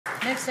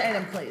Next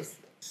item, please.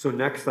 So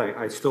next,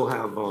 I still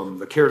have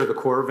the Care to the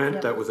Core event.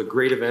 Yep. That was a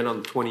great event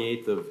on the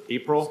 28th of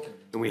April.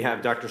 And we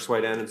have Dr.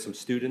 Swidan and some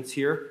students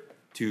here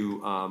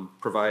to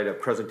provide a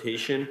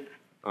presentation.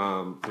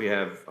 We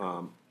have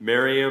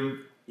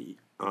Miriam,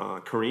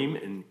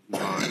 Kareem, and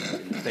Yvonne,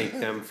 and thank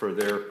them for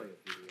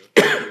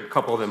a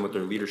couple of them with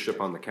their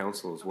leadership on the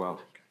council as well,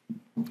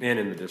 and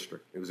in the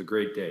district. It was a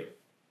great day.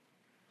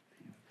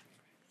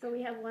 So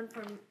we have one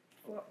from,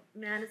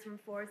 Man is from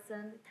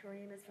Forson,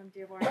 Kareem is from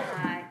Dearborn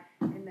High,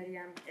 and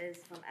Miriam is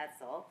from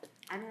Etzel.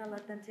 I'm gonna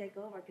let them take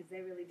over because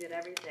they really did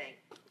everything.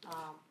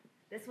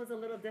 This was a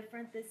little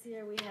different this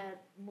year. We had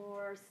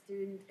more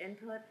student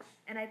input,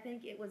 and I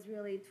think it was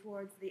really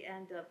towards the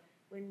end of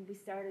when we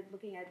started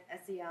looking at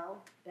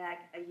SEL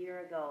back a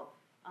year ago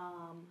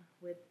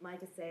with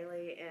Micah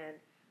Saley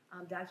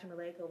and Dr.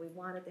 Maleko. We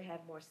wanted to have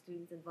more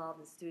students involved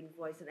in student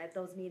voice, and at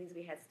those meetings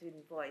we had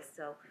student voice.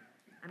 So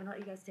I'm gonna let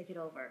you guys take it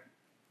over.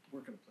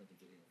 We're gonna play the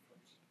video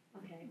first.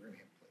 Okay. We're gonna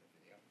have to play the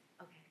video.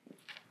 Okay.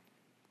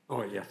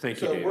 Oh, yeah,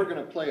 thank you, So David. we're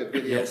gonna play a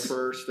video Yes.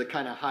 first to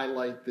kind of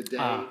highlight the day,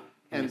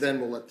 and yes.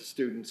 then we'll let the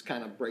students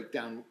kind of break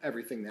down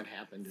everything that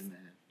happened in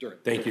that during.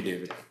 Thank you,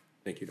 David.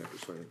 Thank you, Dr.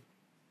 Swidan.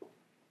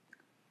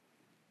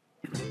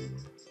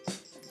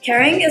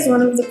 Caring is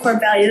one of the core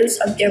values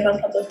of Dearborn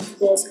Public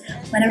Schools.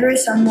 Whenever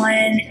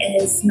someone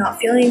is not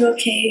feeling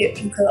okay,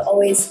 you could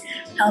always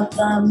help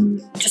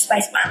them just by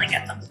smiling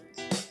at them.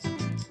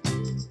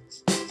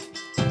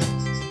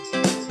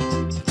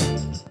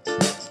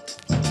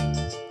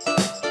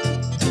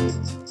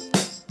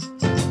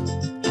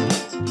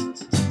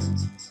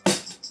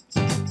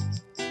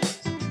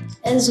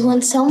 Is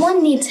when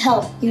someone needs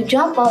help, you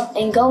jump up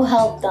and go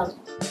help them.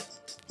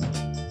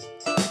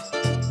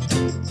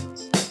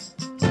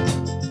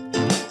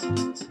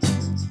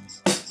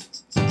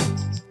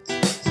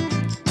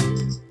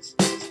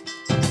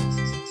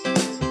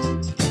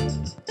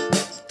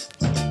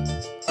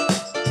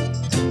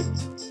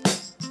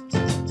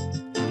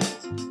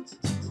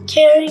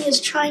 Caring is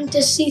trying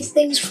to see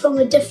things from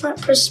a different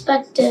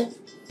perspective.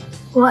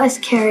 What is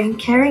caring?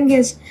 Caring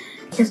is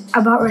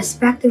about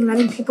respect and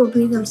letting people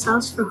be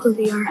themselves for who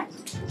they are.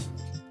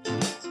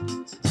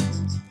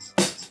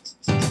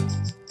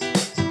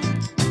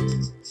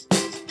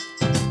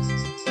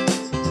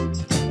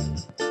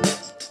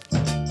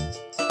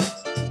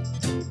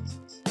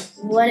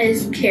 What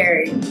is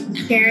caring?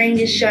 Caring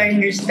is showing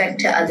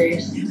respect to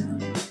others.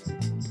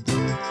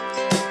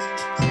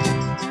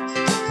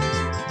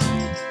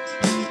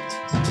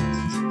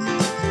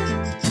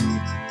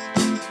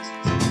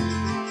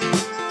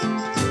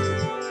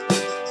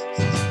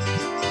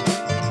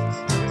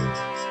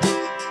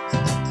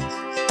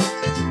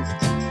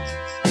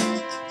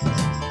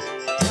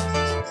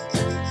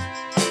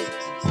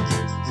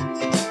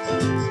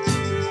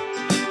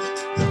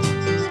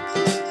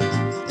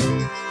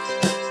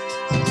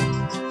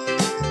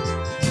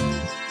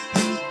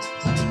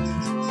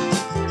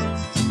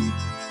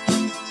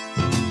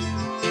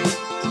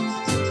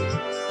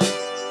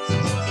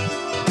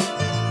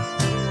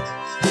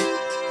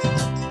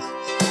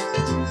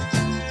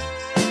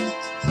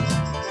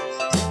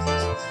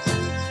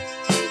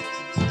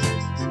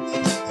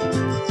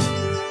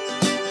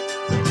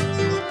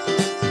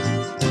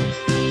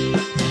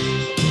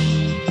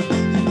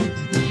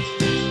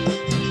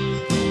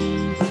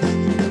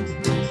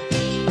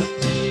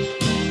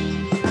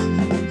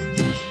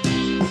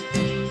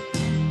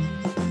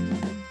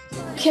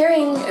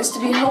 Caring is to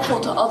be helpful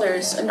to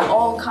others in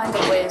all kinds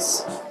of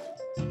ways.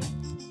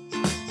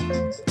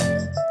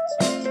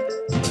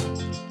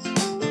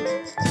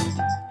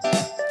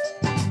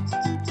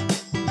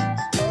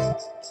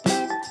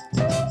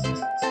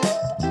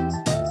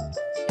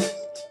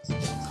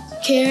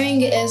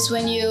 Caring is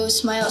when you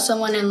smile at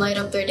someone and light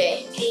up their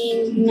day.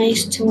 Being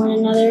nice to one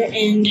another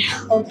and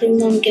helping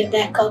them get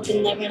back up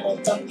and never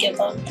let them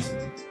give up.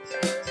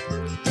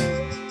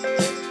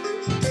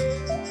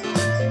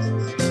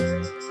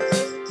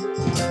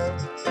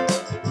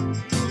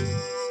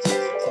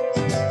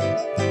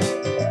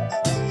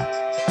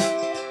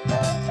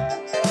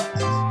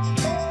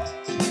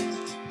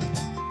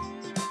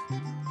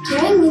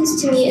 Caring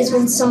means to me is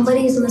when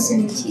somebody is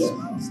listening to you.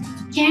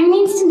 Caring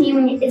means to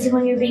me is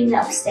when you're being the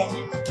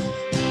upstander.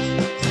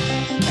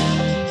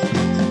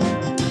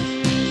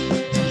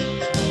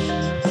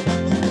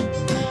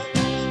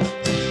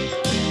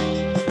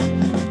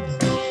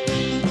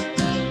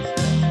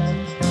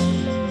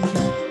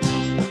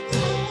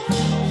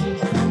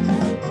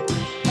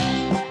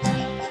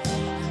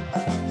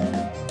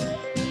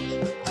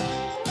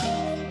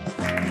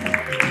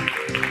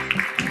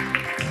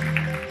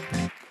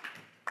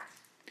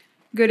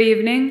 Good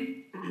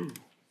evening.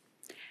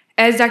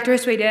 As Dr.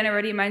 Swidan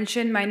already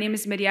mentioned, my name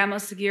is Miriam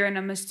Al-Sagir and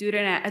I'm a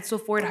student at Etzel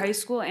Ford High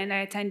School and I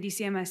attend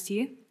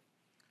DCMST.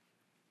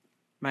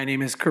 My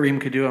name is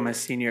Kareem Kadu. I'm a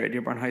senior at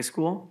Dearborn High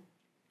School.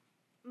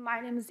 My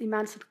name is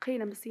Iman Sidqi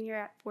and I'm a senior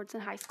at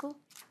Fordson High School.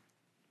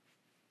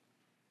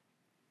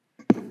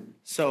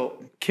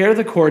 So, Care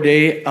the Core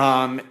Day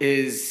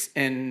is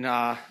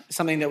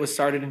something that was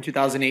started in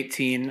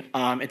 2018.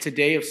 It's a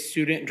day of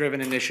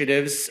student-driven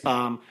initiatives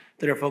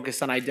that are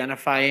focused on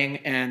identifying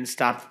and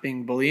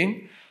stopping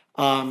bullying,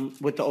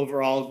 with the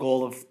overall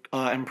goal of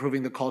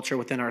improving the culture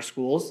within our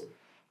schools.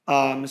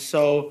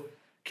 So,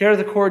 Care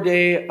the Core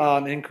Day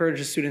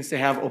encourages students to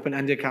have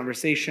open-ended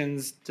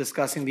conversations,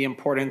 discussing the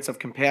importance of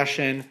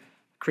compassion,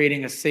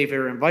 creating a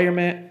safer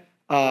environment,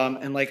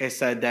 and like I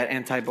said, that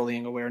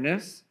anti-bullying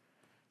awareness.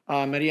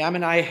 Mariam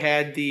and I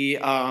had the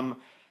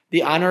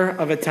honor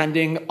of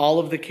attending all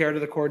of the Care to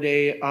the Core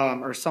Day,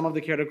 or some of the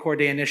Care to the Core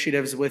Day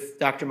initiatives with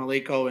Dr.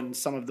 Maleko and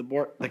some of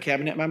the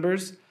cabinet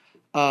members.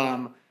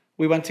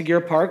 We went to Gear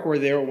Park where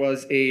there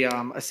was a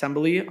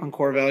assembly on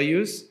core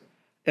values,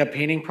 a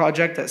painting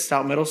project at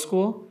Stout Middle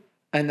School,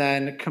 and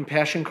then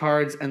compassion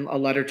cards and a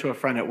letter to a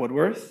friend at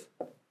Woodworth.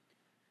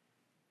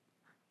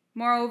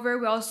 Moreover,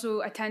 we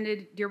also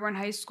attended Dearborn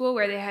High School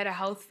where they had a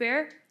health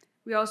fair.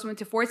 We also went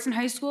to Fortson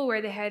High School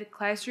where they had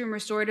classroom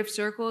restorative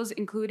circles,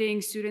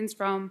 including students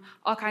from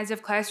all kinds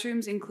of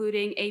classrooms,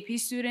 including AP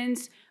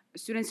students,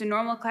 students in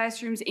normal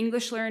classrooms,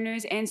 English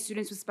learners, and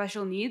students with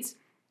special needs,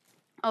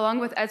 along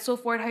with Edsel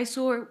Ford High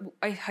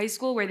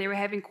School where they were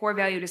having core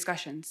value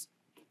discussions.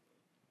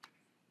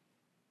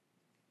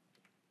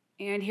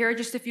 And here are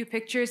just a few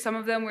pictures. Some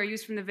of them were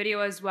used from the video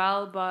as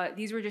well, but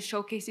these were just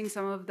showcasing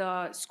some of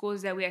the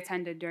schools that we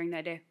attended during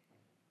that day.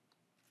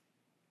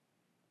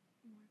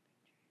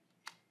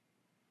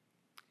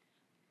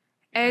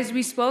 As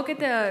we spoke at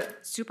the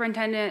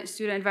Superintendent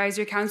Student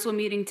Advisory Council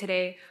meeting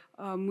today,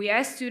 we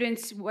asked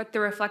students what the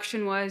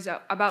reflection was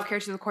about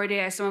Care to the Core Day,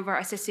 as some of our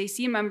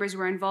SSAC members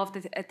were involved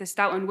at the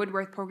Stout and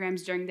Woodworth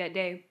programs during that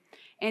day.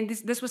 And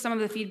this was some of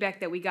the feedback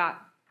that we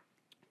got.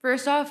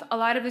 First off, a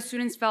lot of the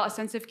students felt a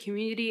sense of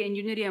community and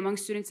unity among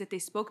students that they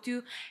spoke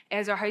to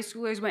as our high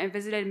schoolers went and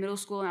visited middle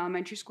school and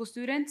elementary school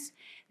students.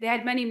 They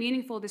had many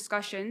meaningful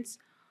discussions,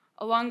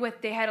 along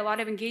with they had a lot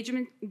of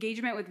engagement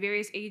with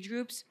various age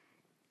groups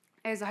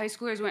as the high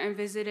schoolers went and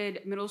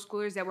visited middle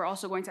schoolers that were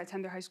also going to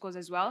attend their high schools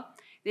as well.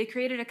 They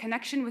created a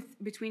connection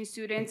between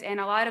students,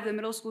 and a lot of the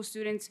middle school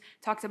students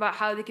talked about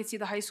how they could see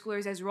the high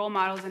schoolers as role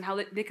models and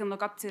how they can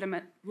look up to them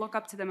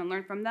and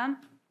learn from them.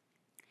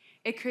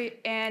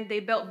 And they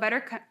built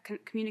better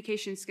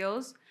communication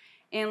skills.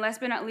 And last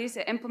but not least,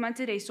 it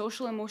implemented a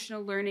social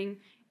emotional learning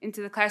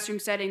into the classroom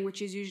setting,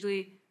 which is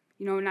usually,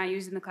 not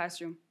used in the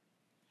classroom.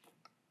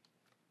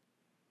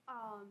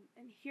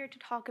 And here to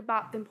talk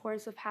about the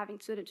importance of having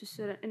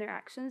student-to-student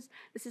interactions.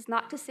 This is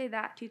not to say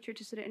that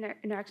teacher-to-student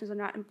interactions are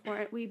not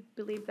important. We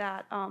believe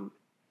that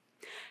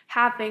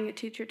having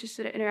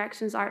teacher-to-student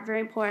interactions are very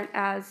important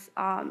as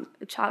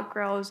the child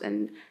grows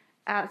and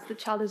as the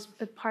child is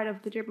a part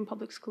of the Dearborn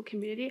Public School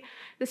community.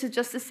 This is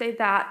just to say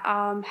that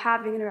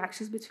having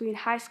interactions between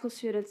high school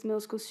students, middle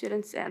school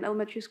students, and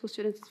elementary school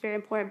students is very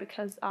important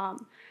because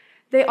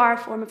they are a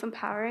form of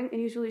empowering,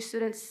 and usually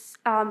students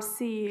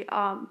see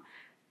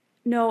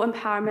no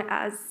empowerment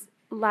as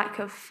lack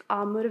of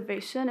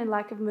motivation, and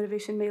lack of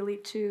motivation may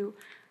lead to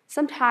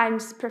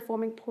sometimes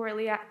performing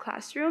poorly at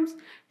classrooms.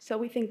 So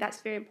we think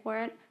that's very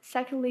important.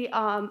 Secondly,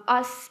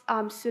 us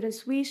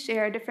students, we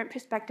share a different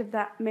perspective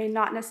that may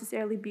not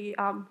necessarily be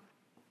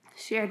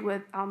shared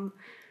with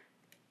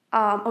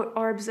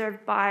or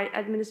observed by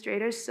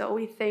administrators. So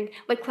we think,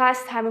 like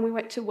last time when we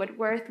went to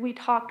Woodworth, we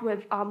talked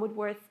with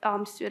Woodworth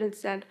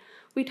students, and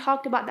we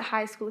talked about the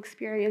high school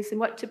experience and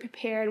what to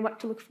prepare and what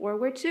to look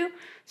forward to.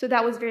 So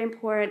that was very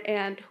important,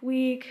 and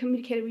we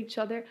communicated with each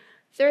other.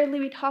 Thirdly,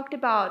 we talked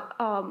about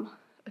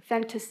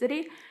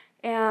authenticity,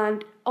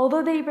 and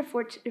although they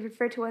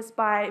refer to us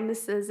by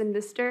Mrs. and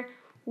Mr.,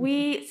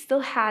 we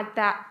still had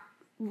that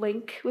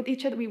link with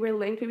each other. We were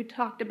linked. We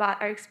talked about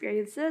our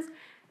experiences.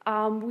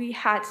 We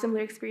had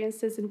similar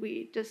experiences, and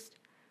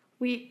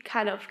we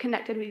kind of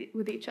connected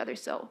with each other.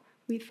 So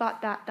we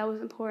thought that that was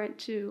important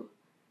to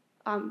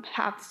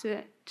have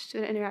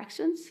student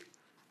interactions.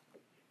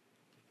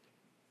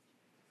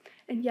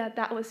 And yeah,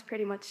 that was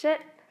pretty much it.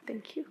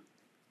 Thank you.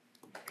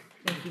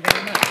 Thank you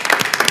very much.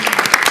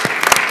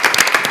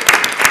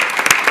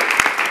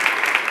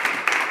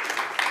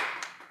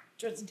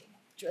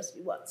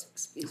 Trustee Watts,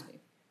 excuse me.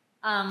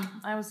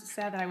 I was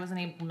sad that I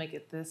wasn't able to make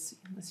it this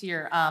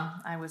year.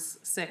 I was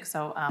sick,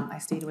 so I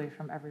stayed away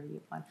from every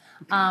one.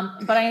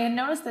 But I had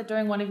noticed that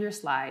during one of your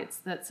slides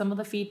that some of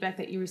the feedback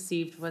that you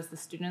received was the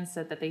students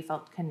said that they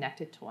felt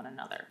connected to one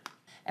another.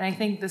 And I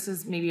think this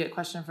is maybe a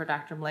question for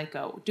Dr.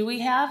 Maleko. Do we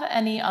have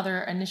any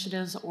other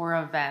initiatives or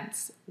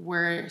events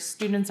where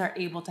students are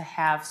able to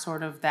have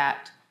sort of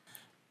that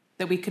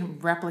we can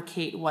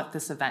replicate what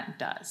this event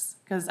does?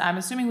 Because I'm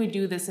assuming we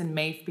do this in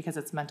May because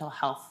it's Mental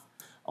Health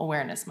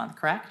Awareness Month,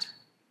 correct?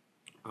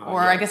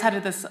 Or yeah. I guess how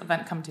did this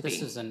event come to be?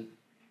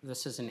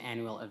 This is an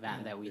annual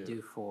event that we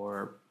do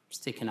for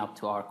sticking up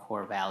to our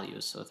core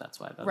values, so that's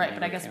why. Right,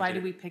 but I guess why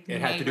do we pick May?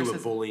 It had to do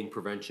with bullying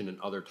prevention and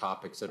other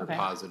topics that are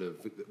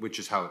positive, which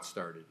is how it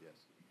started, yes.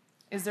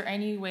 Is there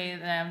any way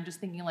that I'm just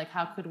thinking like,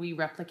 how could we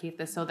replicate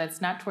this so that's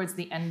not towards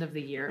the end of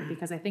the year?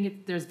 Because I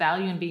think there's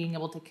value in being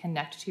able to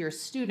connect to your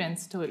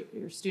students, to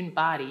your student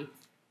body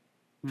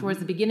towards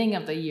the beginning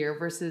of the year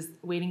versus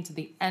waiting to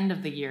the end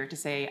of the year to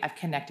say, I've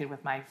connected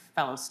with my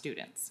fellow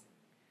students.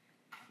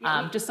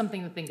 Yeah, Just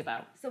something to think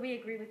about. So we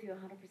agree with you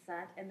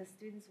 100%, and the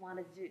students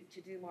wanted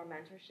to do more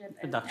mentorship.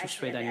 And Dr.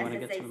 actually, Sweden, you want to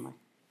get to the mic?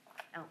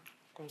 Oh,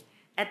 thank you.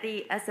 At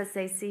the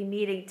SSAC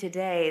meeting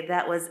today,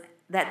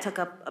 that took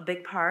up a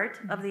big part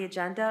of the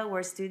agenda,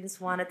 where students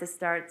wanted to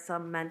start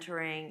some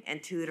mentoring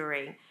and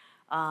tutoring,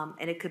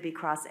 and it could be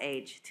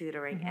cross-age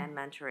tutoring and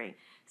mentoring.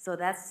 So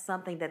that's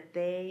something that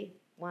they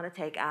want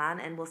to take on,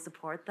 and we'll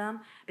support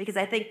them, because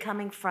I think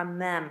coming from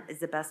them is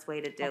the best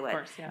way to do it. Of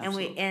course, yeah.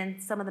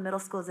 And some of the middle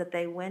schools that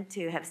they went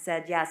to have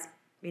said, yes,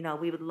 we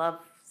would love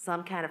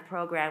some kind of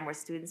program where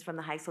students from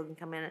the high school can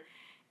come in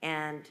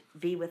and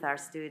be with our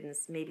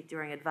students, maybe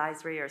during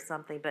advisory or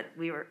something, but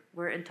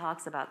we're in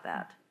talks about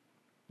that.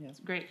 Yes,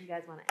 great. You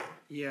guys want to?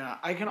 Yeah,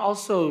 I can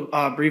also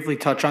briefly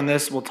touch on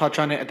this. We'll touch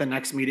on it at the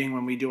next meeting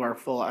when we do our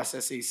full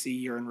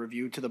SSAC year in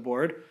review to the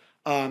board.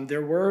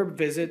 There were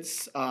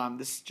visits,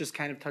 this just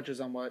kind of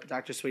touches on what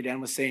Dr. Sweden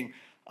was saying,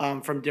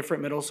 from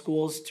different middle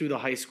schools to the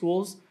high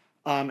schools.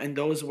 And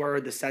those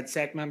were the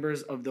SEDSAC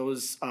members of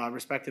those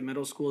respective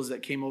middle schools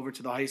that came over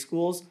to the high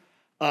schools.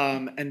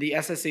 And the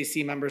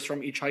SSAC members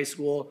from each high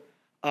school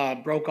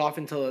broke off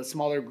into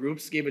smaller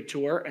groups, gave a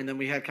tour, and then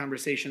we had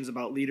conversations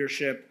about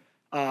leadership,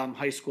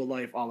 high school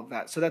life, all of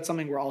that. So that's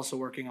something we're also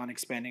working on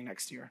expanding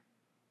next year.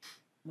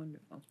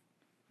 Wonderful.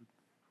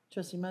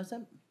 Trustee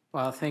Mazza?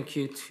 Well, thank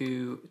you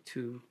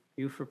to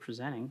you for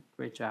presenting.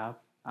 Great job.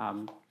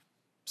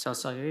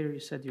 Salsager, you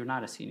said you're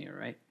not a senior,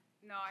 right?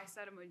 No, I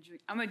said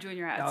I'm a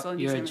junior at Etzel.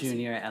 You're a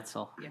junior at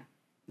Etzel. Yeah. I'd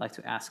like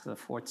to ask the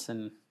Forts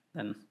and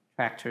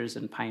Tractors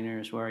and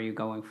Pioneers, where are you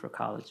going for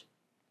college?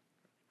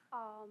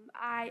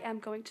 I am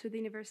going to the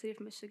University of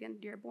Michigan,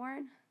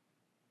 Dearborn.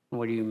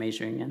 What are you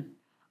majoring in?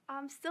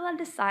 I'm still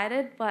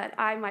undecided, but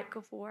I might go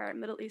for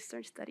Middle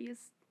Eastern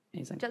Studies.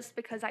 Amazing. Just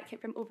because I came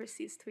from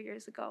overseas 2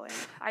 years ago, and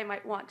I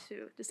might want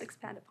to just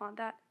expand upon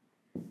that.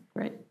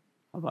 Great.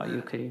 How about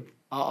you, Kareem?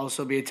 I'll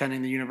also be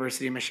attending the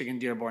University of Michigan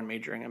Dearborn,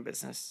 majoring in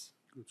business.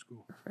 Good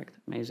school. Perfect.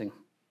 Amazing.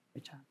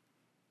 Great job.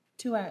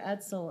 To our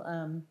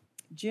Etzel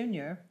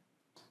junior,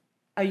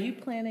 are you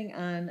planning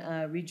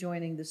on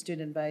rejoining the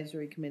Student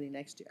Advisory Committee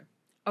next year?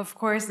 Of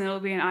course, and it'll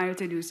be an honor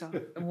to do so.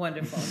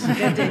 Wonderful.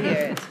 Good to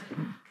hear it.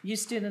 You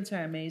students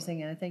are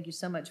amazing, and I thank you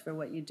so much for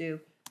what you do.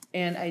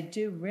 And I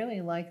do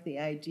really like the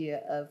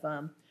idea of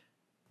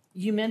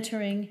you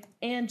mentoring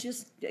and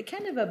just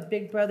kind of a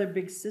big brother,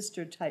 big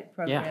sister type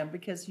program,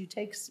 because you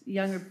take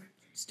younger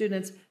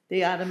students,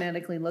 they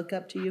automatically look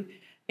up to you.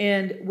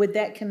 And with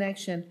that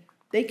connection,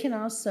 they can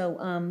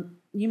also,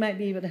 you might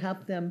be able to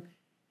help them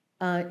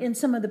in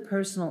some of the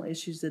personal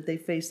issues that they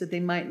face that they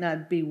might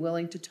not be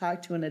willing to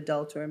talk to an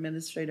adult or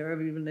administrator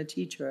or even a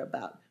teacher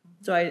about.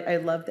 So I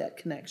love that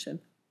connection.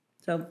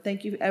 So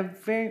thank you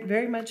very,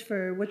 very much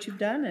for what you've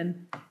done,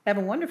 and have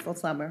a wonderful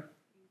summer.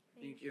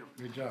 Thank you.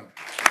 Good job.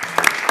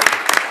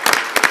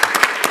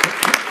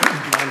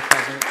 Madam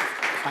President,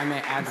 if I may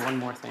add one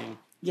more thing.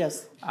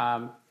 Yes.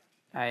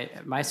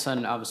 My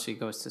son obviously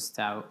goes to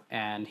Stout,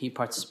 and he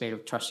participated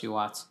with Trustee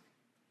Watts.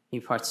 He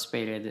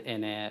participated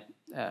in a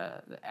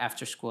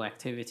after-school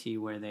activity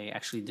where they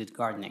actually did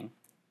gardening.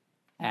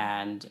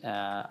 And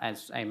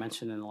as I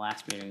mentioned in the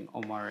last meeting,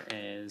 Omar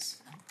has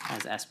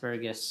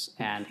Asperger's,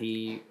 and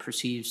he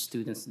perceives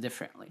students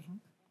differently.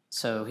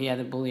 So he had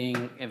a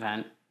bullying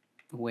event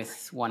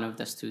with one of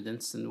the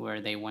students, and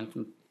where they went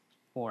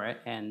for it,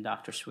 and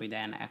Dr.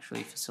 Sweden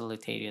actually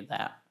facilitated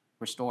that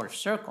restorative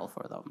circle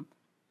for them.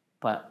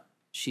 But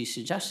she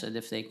suggested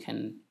if they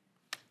can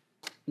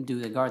do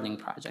the gardening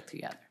project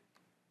together.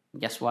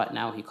 Guess what?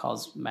 Now he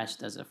calls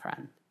Majd as a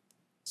friend.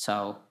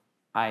 So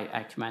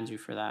I commend you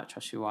for that,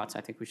 Trustee Watts.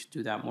 I think we should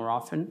do that more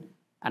often.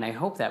 And I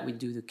hope that we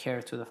do the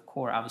care to the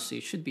core. Obviously,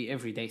 it should be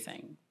everyday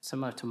thing,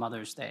 similar to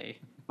Mother's Day.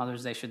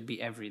 Mother's Day should be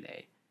every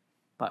day.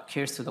 But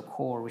cares to the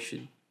core, we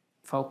should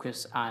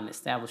focus on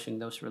establishing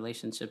those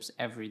relationships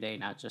every day,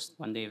 not just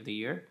one day of the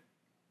year.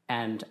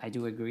 And I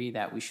do agree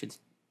that we should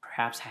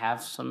perhaps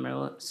have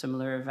some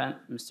similar event,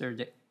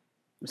 Mr.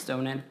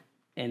 Stonen,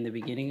 in the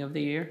beginning of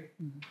the year,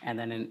 and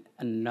then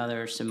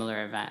another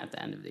similar event at the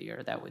end of the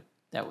year. That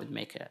would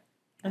make it.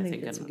 I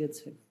think that's a good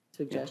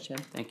suggestion.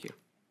 Yeah, thank you.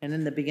 And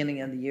in the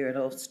beginning of the year,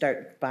 it'll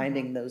start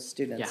binding those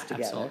students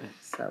together. Absolutely.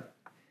 So,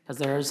 because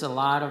there's a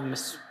lot of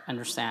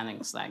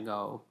misunderstandings that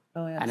go,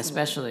 and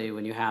especially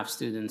when you have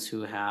students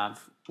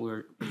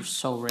we're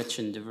so rich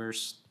and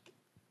diverse,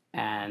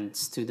 and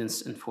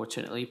students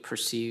unfortunately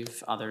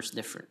perceive others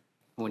different.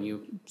 When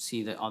you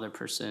see the other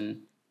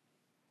person,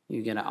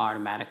 you're gonna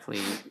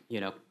automatically,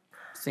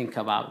 think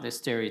about the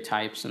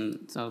stereotypes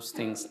and those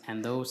things,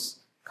 and those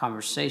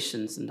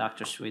conversations. And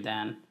Dr.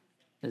 Sweden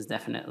is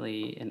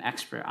definitely an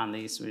expert on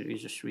these. We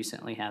just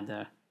recently had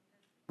the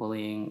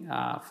bullying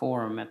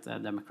forum at the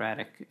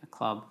Democratic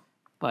Club,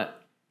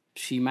 but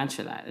she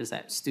mentioned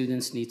that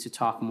students need to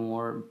talk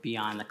more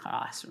beyond the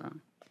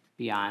classroom,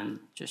 beyond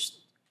just,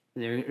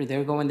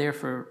 they're going there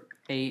for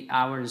 8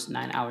 hours,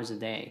 9 hours a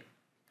day.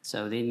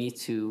 So they need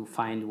to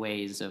find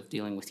ways of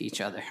dealing with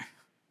each other,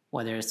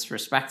 whether it's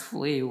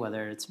respectfully,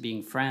 whether it's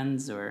being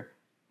friends, or,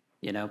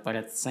 you know, but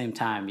at the same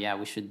time, yeah,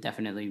 we should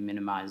definitely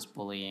minimize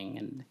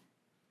bullying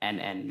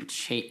and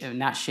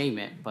not shame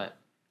it, but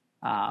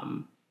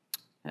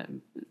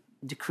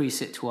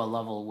decrease it to a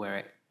level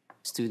where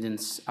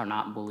students are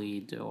not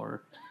bullied,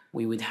 or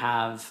we would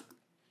have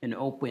an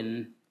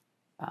open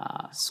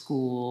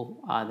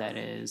school that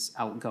is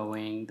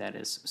outgoing, that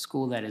is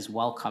school that is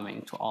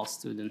welcoming to all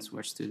students,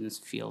 where students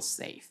feel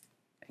safe.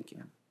 Thank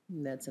you.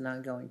 That's an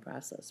ongoing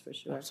process for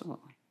sure.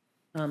 Absolutely.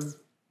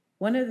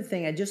 One other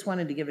thing, I just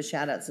wanted to give a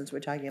shout out since we're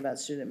talking about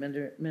student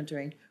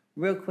mentoring,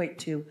 real quick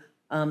to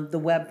the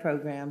web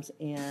programs,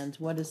 and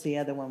what is the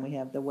other one we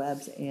have? The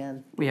webs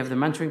and We have the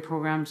mentoring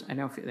programs. I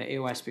know the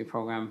AOSP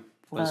program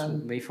was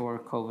before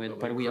COVID,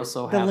 but we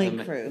also have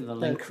the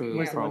Link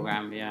Crew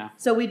program, yeah.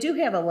 So we do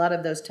have a lot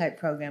of those type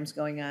programs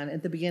going on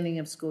at the beginning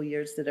of school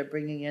years that are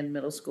bringing in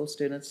middle school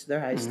students to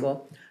their high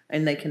school,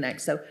 and they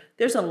connect. So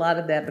there's a lot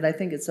of that, but I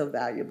think it's so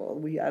valuable.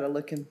 We ought to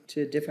look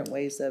into different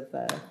ways of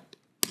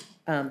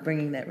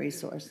bringing that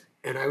resource.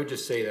 And I would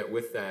just say that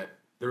with that,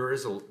 there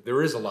is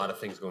a lot of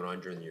things going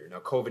on during the year. Now,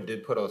 COVID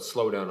did put a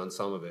slowdown on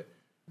some of it,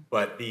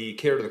 but the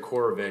Care to the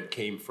Core event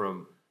came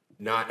from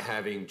not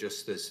having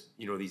just this,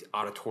 you know, these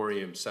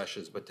auditorium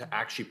sessions, but to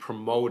actually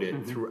promote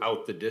it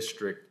throughout the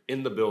district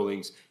in the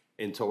buildings,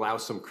 and to allow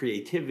some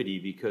creativity,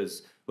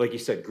 because like you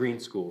said, green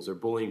schools or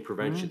bullying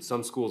prevention.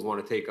 Some schools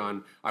want to take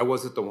on, I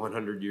was at the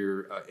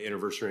 100-year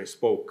anniversary, and I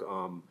spoke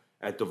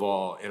at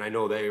Duval, and I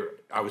know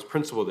I was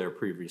principal there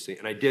previously,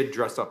 and I did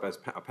dress up as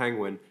a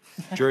penguin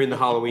during the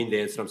Halloween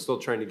dance, and I'm still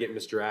trying to get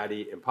Mr.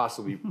 Addy and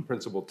possibly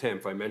Principal Tim,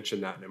 if I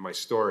mentioned that in my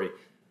story,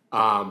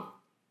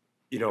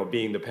 you know,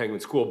 being the penguin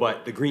school.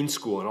 But the green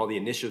school and all the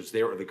initiatives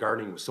there, or the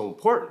gardening, was so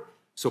important.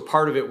 So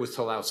part of it was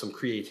to allow some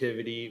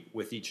creativity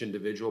with each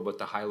individual, but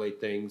to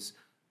highlight things.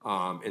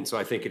 And so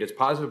I think it is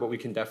positive, but we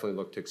can definitely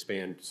look to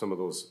expand some of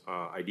those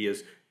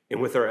ideas.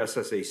 And with our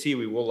SSAC,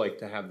 we will like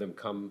to have them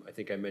come. I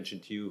think I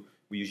mentioned to you,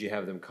 we usually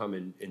have them come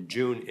in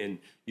June. And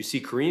you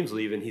see Kareem's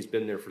leaving. He's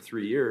been there for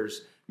 3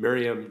 years.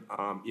 Miriam,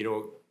 you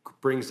know,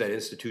 brings that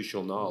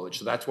institutional knowledge.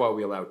 So that's why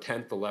we allow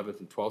 10th, 11th,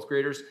 and 12th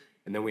graders.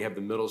 And then we have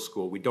the middle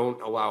school. We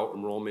don't allow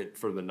enrollment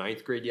for the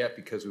 9th grade yet,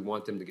 because we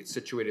want them to get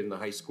situated in the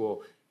high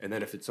school. And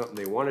then if it's something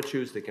they want to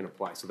choose, they can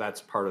apply. So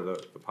that's part of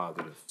the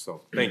positive.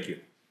 So thank you.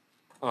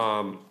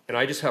 And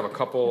I just have a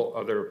couple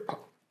other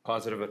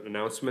positive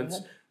announcements.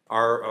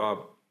 Our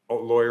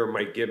lawyer,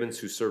 Mike Gibbons,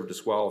 who served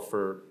us well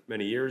for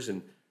many years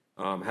and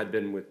had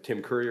been with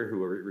Tim Courier, who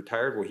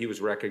retired. Well, he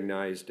was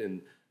recognized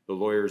in the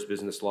Lawyers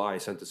Business Law. I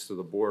sent this to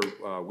the board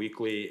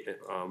weekly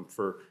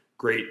for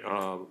great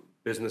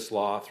business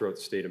law throughout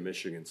the state of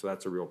Michigan. So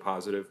that's a real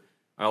positive.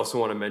 I also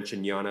want to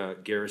mention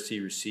Yana Garrissey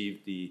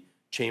received the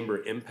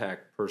Chamber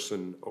Impact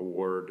Person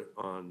Award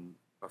on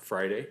a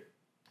Friday.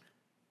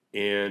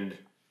 And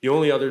the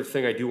only other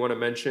thing I do want to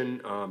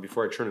mention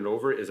before I turn it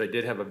over is I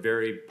did have a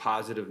very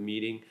positive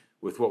meeting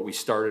with what we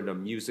started, a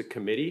music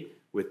committee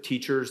with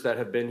teachers that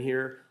have been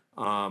here.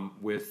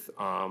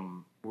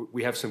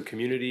 We have some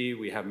community.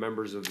 We have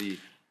members of the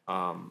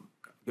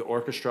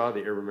orchestra,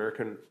 the Arab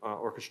American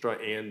Orchestra,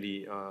 and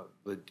the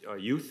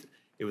youth.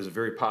 It was a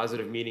very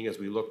positive meeting as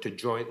we look to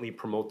jointly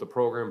promote the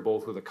program,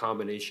 both with a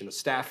combination of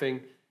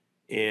staffing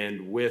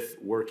and with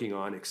working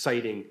on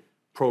exciting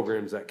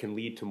programs that can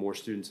lead to more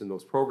students in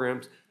those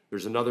programs.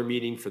 There's another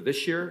meeting for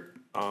this year.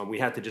 We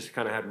had to just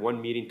kind of had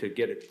one meeting to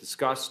get it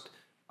discussed.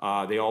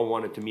 They all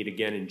wanted to meet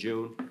again in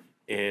June,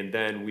 and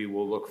then we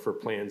will look for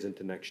plans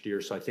into next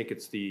year. So I think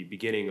it's the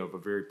beginning of a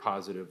very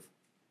positive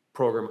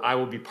program. I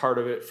will be part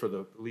of it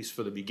at least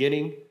for the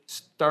beginning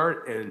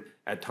start, and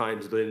at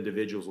times the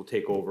individuals will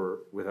take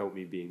over without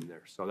me being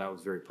there. So that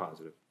was very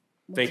positive.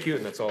 Thank you,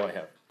 and that's all I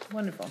have.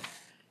 Wonderful.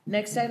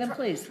 Next item,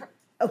 please.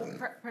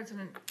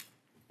 President,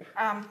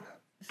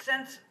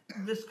 since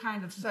this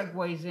kind of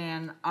segues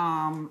in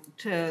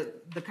to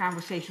the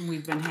conversation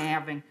we've been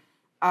having,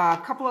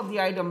 a couple of the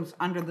items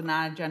under the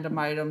non-agenda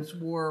items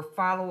were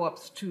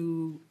follow-ups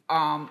to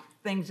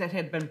things that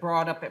had been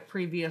brought up at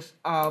previous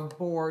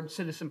board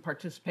citizen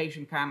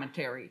participation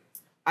commentary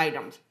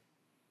items.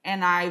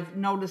 And I've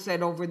noticed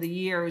that over the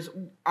years,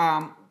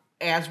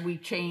 as we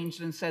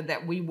changed and said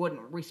that we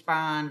wouldn't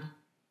respond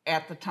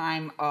at the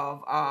time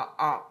of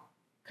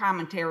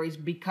commentaries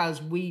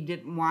because we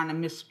didn't want to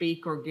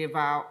misspeak or give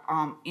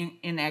out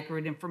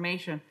inaccurate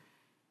information,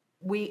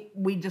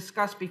 we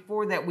discussed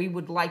before that we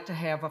would like to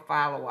have a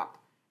follow-up.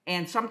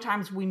 And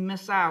sometimes we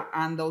miss out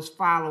on those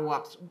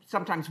follow-ups.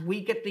 Sometimes we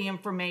get the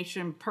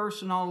information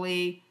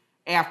personally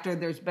after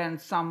there's been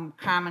some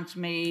comments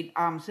made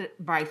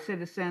by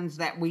citizens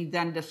that we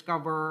then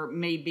discover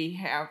maybe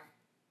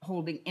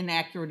holding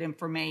inaccurate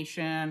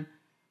information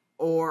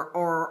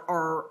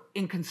or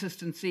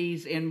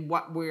inconsistencies in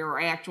what we're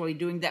actually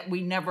doing that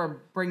we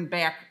never bring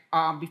back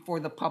before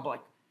the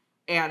public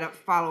at a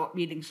follow-up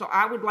meeting. So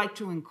I would like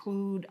to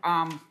include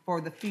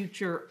for the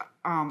future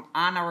on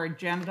our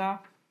agenda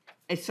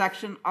a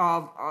section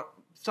of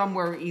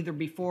somewhere either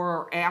before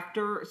or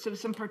after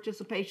citizen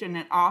participation,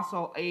 and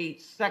also a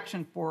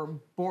section for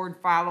board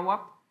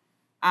follow-up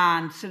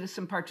on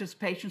citizen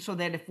participation, so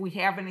that if we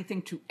have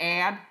anything to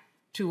add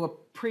to a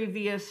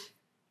previous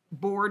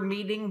board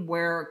meeting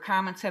where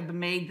comments have been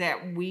made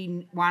that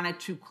we wanted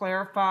to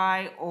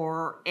clarify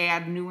or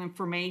add new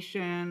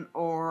information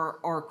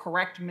or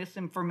correct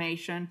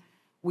misinformation,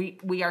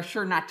 we are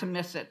sure not to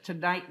miss it.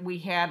 Tonight, we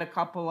had a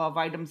couple of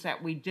items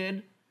that we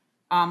did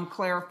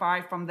clarify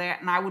from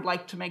that, and I would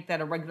like to make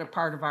that a regular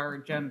part of our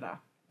agenda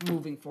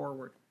moving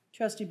forward.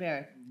 Trustee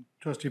Barrett.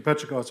 Trustee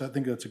Petrikos, I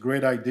think that's a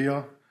great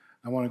idea.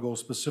 I want to go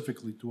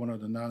specifically to one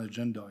of the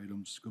non-agenda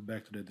items, go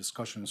back to the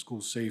discussion of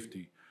school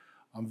safety.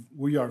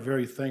 We are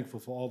very thankful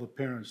for all the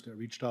parents that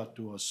reached out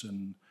to us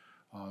and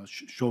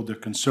showed their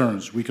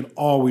concerns. We can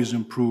always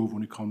improve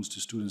when it comes to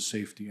student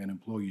safety and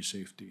employee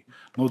safety.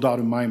 No doubt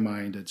in my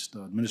mind, it's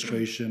the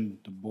administration,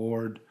 the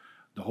board,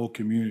 the whole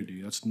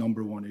community. That's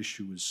number one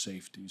issue is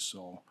safety.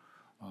 So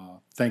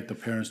thank the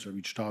parents that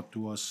reached out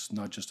to us,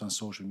 not just on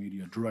social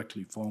media,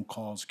 directly, phone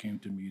calls, came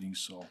to meetings.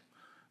 So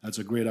that's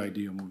a great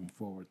idea moving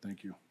forward.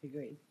 Thank you.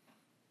 Agreed.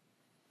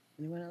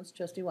 Anyone else?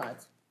 Trustee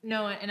Watts.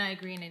 No, and I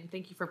agree, and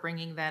thank you for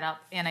bringing that up.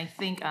 And I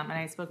think, and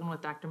I had spoken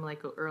with Dr.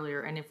 Maleko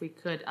earlier, and if we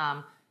could,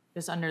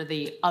 just under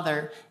the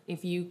other,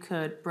 if you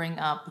could bring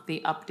up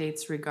the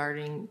updates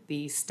regarding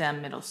the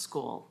STEM middle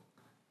school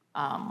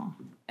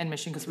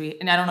admission, because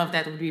and I don't know if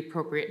that would be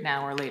appropriate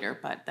now or later,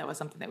 but that was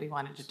something that we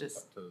wanted to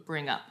just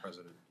bring up.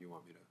 President, you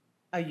want me to?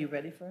 Are you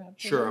ready for an update?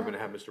 Sure, I'm going to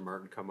have Mr.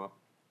 Martin come up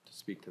to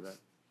speak to that.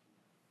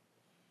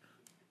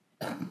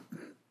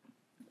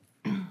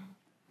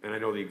 And I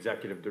know the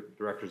executive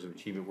directors of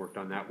achievement worked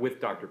on that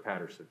with Dr.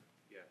 Patterson.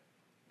 Yeah,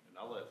 and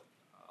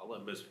I'll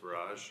let Ms.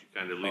 Farage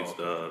kind of leads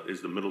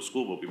is the middle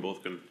school, but we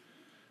both can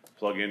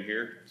plug in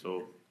here.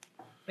 So,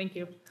 thank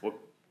you. What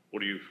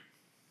do you?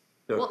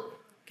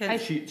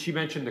 She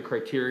mentioned the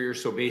criteria.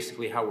 So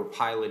basically, how we're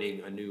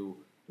piloting a new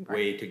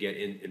way to get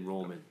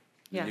enrollment.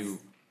 Yes.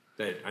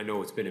 That I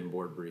know it's been in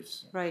board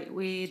briefs. Right.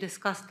 We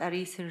discussed a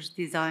research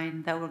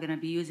design that we're going to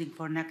be using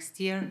for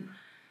next year.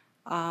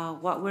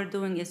 What we're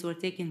doing is we're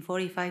taking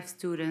 45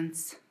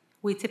 students.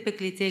 We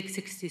typically take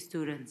 60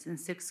 students in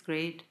 6th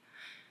grade.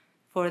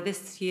 For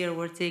this year,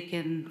 we're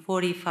taking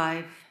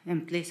 45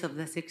 in place of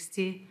the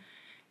 60,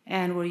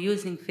 and we're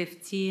using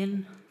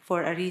 15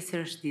 for a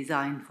research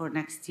design for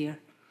next year.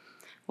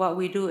 What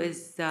we do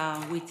is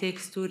we take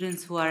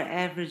students who are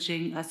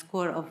averaging a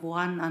score of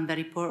 1 on the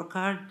report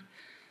card,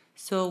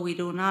 so we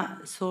do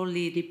not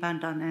solely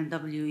depend on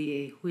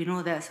NWEA. We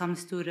know that some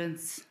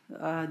students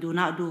do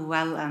not do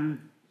well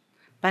on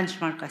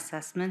benchmark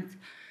assessment,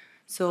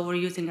 so we're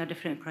using a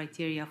different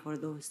criteria for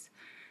those.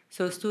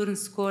 So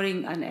students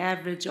scoring an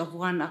average of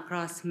 1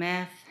 across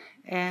math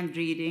and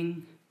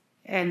reading,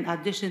 in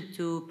addition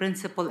to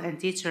principal and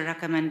teacher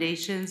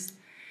recommendations,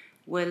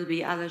 will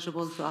be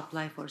eligible to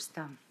apply for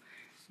STEM.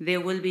 They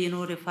will be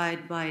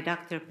notified by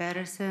Dr.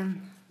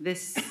 Patterson.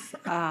 This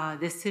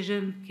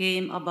decision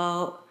came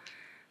about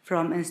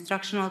from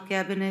instructional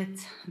cabinet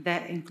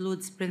that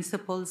includes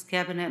principals,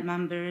 cabinet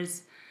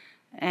members,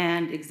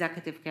 and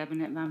executive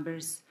cabinet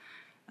members.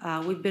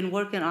 We've been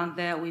working on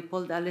that. We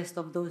pulled a list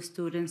of those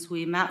students.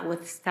 We met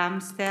with STEM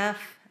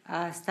staff,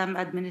 STEM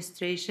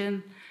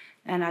administration,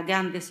 and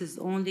again, this is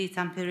only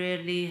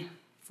temporarily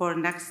for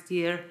next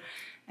year.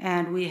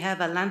 And we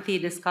have a lengthy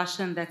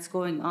discussion that's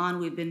going on.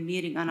 We've been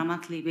meeting on a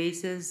monthly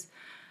basis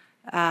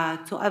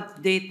to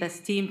update the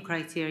STEAM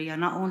criteria,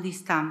 not only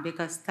STEM,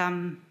 because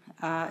STEM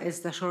is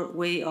the short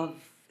way of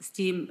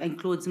STEAM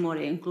includes more.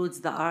 It includes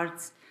the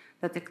arts,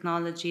 the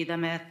technology, the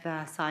math,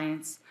 the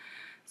science.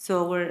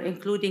 So we're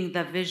including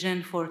the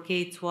vision for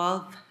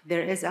K-12.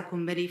 There is a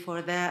committee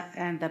for that,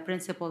 and the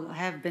principal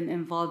have been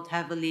involved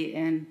heavily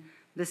in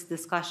this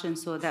discussion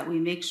so that we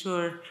make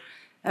sure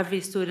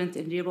every student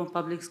in Dearborn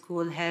Public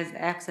School has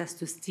access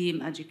to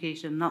STEAM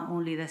education, not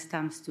only the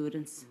STEM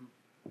students.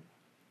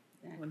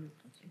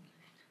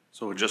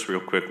 So just real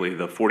quickly,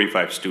 the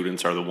 45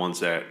 students are the ones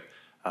that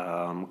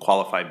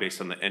qualify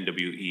based on the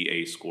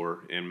NWEA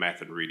score in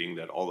math and reading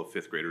that all the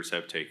 5th graders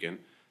have taken.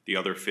 The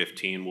other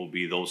 15 will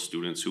be those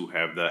students who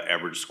have the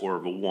average score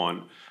of a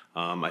 1.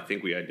 I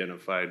think we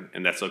identified,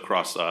 and that's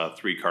across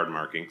 3 card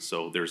markings.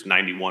 So there's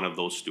 91 of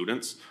those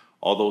students.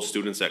 All those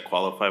students that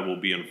qualify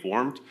will be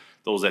informed.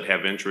 Those that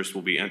have interest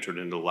will be entered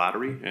into the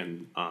lottery,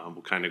 and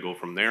we'll kind of go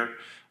from there.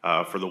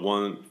 For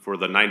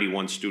the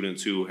 91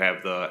 students who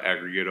have the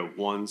aggregate of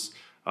 1s,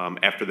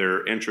 after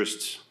their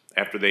interest,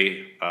 after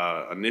they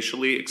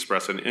initially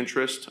express an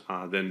interest,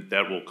 then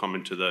that will come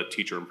into the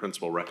teacher and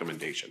principal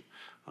recommendation.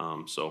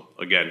 So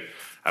again,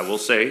 I will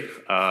say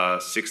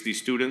 60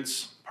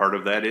 students, part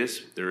of that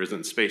is there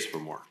isn't space for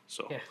more.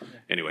 So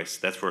anyways,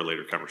 that's for a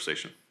later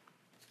conversation.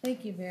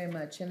 Thank you very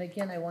much. And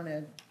again, I want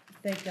to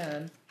thank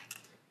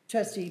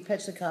Trustee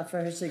Petchikoff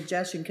for her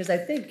suggestion, because I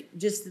think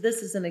just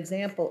this is an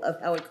example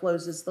of how it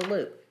closes the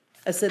loop.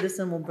 A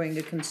citizen will bring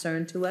a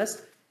concern to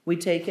us, we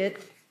take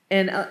it,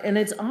 and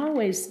it's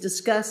always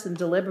discussed and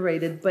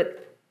deliberated,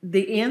 but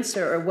the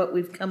answer or what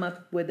we've come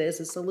up with as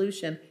a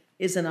solution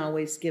isn't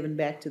always given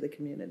back to the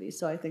community.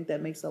 So I think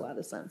that makes a lot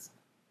of sense.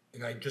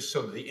 And just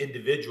so the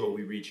individual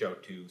we reach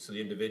out to, so the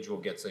individual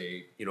gets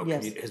a,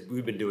 Yes.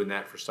 we've been doing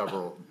that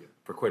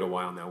for quite a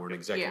while now, we're an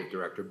executive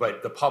director,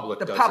 but the public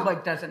The doesn't.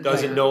 public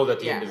doesn't know that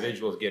the Yes.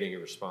 individual is getting a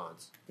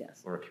response.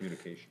 Yes. Or a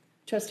communication.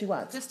 Trustee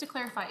Watts? Just to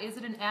clarify, is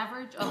it an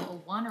average of a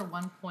 1 or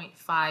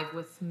 1.5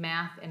 with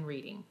math and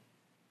reading?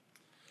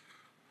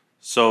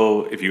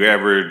 So if you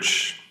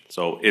average,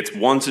 so it's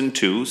ones and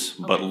twos,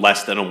 but Okay.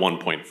 less than a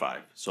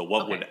 1.5. So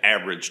what would Okay.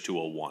 average to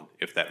a 1,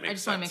 if that makes sense? I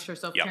just want to make sure,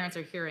 so if Yep. parents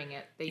are hearing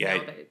it, they Yeah,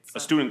 know that it's. a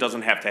student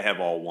doesn't have to have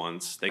all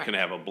ones. They can Right.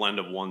 have a blend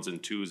of ones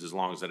and twos as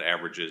long as it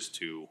averages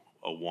to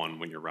a 1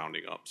 when you're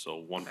rounding up. So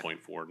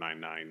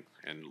 1.499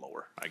 and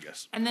lower, I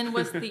guess. And then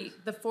was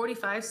the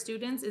 45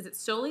 students, is it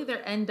solely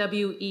their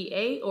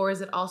NWEA or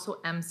is it also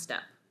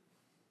M-STEP?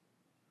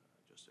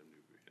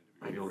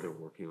 I know they're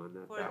working on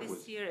that. For That this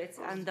was, year, it's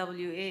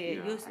NWA.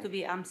 It used to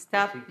be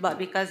M-STEP, but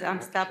because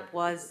M-STEP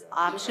was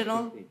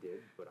optional,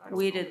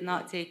 we did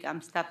not take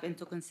M-STEP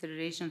into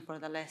consideration for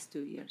the last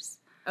 2 years.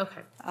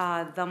 Okay.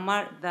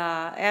 The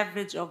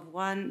average of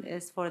 1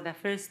 is for the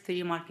first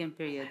 3 marking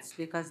periods,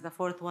 because the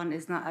 4th one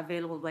is not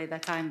available by the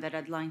time the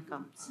deadline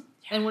comes.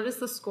 And what is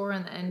the score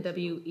in the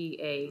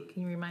NWEA?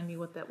 Can you remind me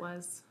what that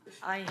was?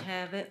 I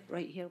have it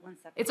right here, 1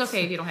 second. It's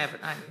okay if you don't have it.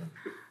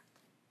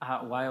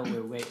 While we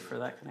wait for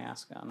that, can I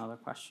ask another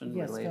question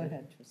Yes, go related?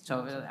 ahead, Trustee.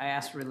 So I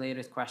asked a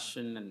related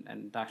question,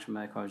 and Dr.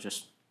 Medico was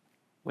just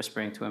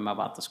whispering to him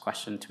about this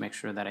question to make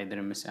sure that I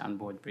didn't miss it on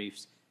board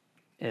briefs.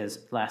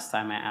 Is last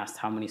time I asked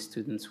how many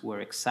students were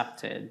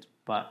accepted,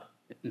 but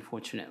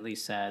unfortunately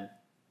said,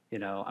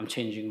 I'm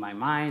changing my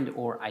mind,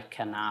 or I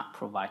cannot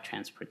provide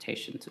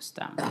transportation to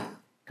STEM.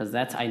 Because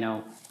I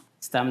know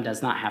STEM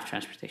does not have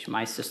transportation.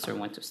 My sister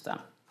went to STEM,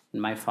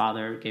 and my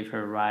father gave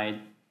her a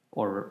ride,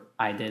 or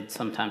I did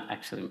sometimes,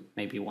 actually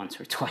maybe once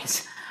or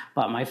twice.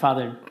 But my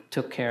father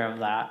took care of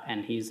that,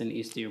 and he's in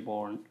East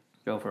Dearborn,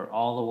 drove her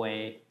all the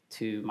way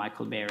to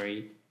Michael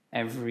Berry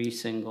every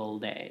single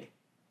day.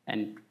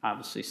 And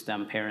obviously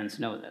STEM parents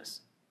know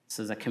this. This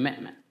is a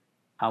commitment.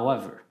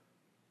 However,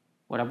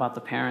 what about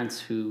the parents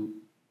who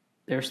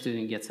their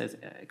student gets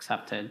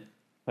accepted,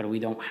 but we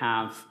don't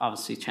have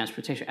obviously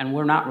transportation? And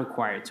we're not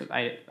required to.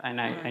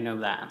 I know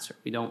that answer.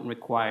 We don't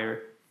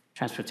require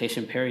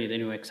transportation period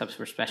anyway, except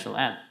for special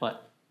ed,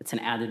 but it's an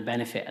added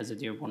benefit as a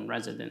Dearborn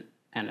resident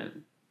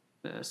and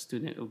a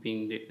student of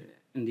being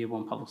in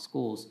Dearborn Public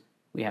Schools.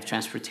 We have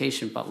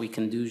transportation, but we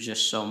can do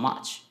just so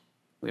much.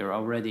 We are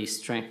already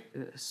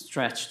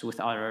stretched with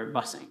our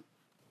busing.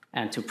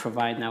 And to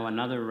provide now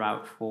another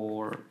route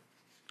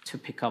to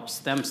pick up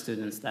STEM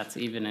students, that's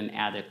even an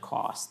added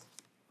cost.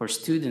 For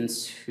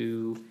students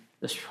who,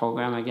 this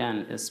program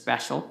again is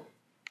special,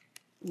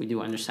 we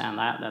do understand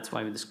that, that's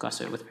why we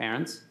discuss it with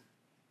parents.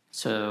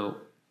 So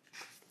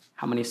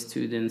how many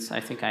students,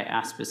 I think I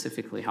asked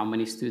specifically, how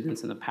many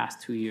students in the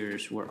past 2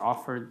 years were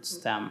offered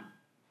STEM,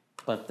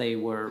 but they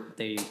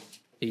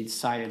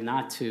decided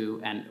not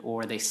to,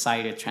 or they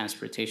cited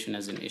transportation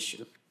as an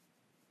issue?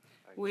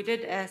 We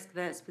did ask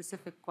that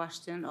specific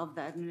question of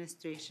the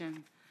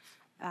administration.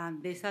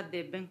 They said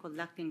they've been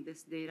collecting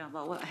this data,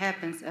 but what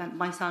happens, and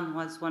my son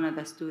was one of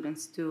the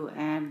students too,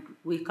 and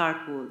we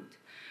carpooled.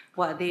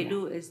 What they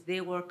do is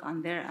they work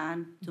on their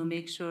end to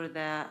make sure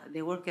that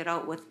they work it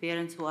out with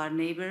parents who are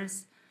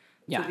neighbors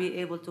to be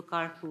able to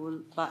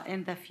carpool. But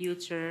in the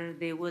future,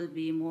 they will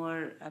be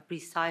more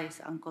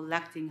precise on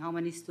collecting how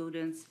many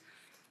students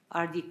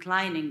are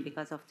declining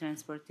because of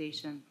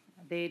transportation.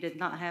 They did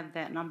not have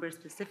that number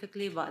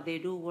specifically, but they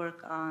do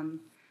work on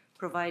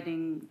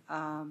providing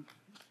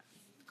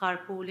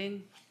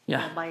carpooling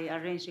by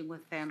arranging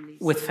with families.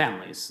 With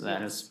families,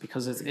 that is,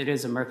 because it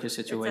is a murky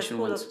situation.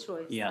 pool of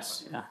choice.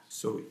 Yes, yeah.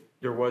 So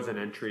there was an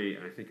entry,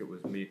 and I think it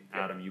was me,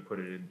 Adam, you put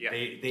it in. Yeah.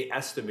 They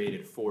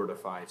estimated 4 to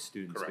 5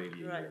 students Correct.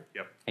 maybe a Right. year.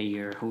 Yep. A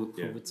year, who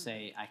would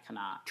say, I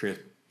cannot.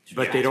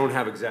 But they don't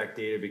have exact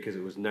data because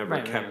it was never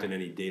Right, kept right, in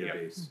right. any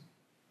database.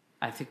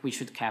 I think we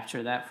should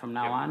capture that from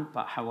now on,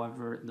 but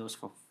however, those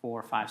for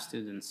 4 or 5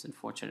 students,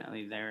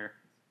 unfortunately,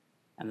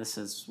 and this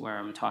is where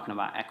I'm talking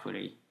about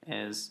equity,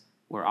 is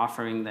we're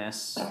offering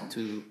this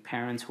to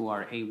parents who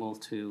are able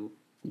to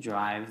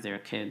drive their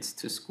kids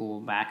to school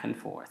back and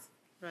forth.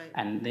 Right.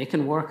 And they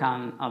can work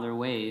on other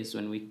ways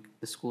when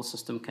the school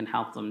system can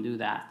help them do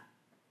that.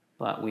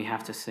 But we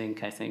have to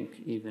think, I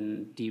think,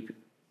 even deep,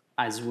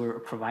 as we're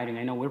providing,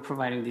 I know we're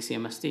providing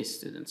DCMSD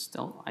students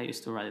still. I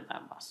used to ride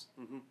that bus.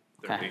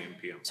 They're AM,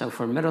 PM. So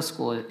for middle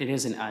school, it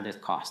is an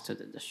added cost to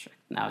the district.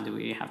 Now, do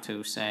we have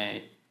to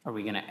say, are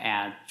we gonna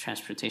add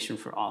transportation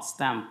for all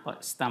STEM?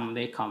 But STEM,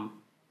 they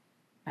come,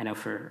 I know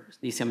for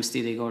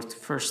DCMSD, they go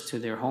first to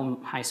their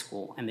home high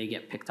school and they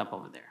get picked up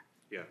over there.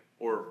 Yeah,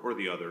 or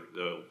the other,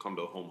 they'll come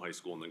to home high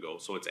school and then go.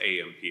 So it's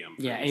AM, PM.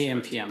 for Yeah, these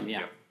AM, students. PM, yeah.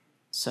 Yep.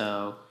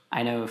 So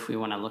I know if we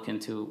wanna look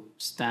into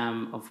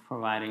STEM of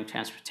providing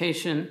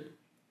transportation,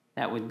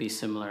 that would be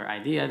similar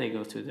idea. They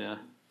go to the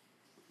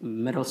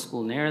middle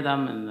school near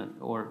them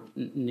or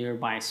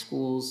nearby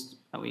schools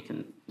that we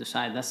can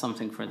decide. That's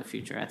something for the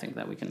future, I think,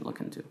 that we can look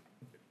into.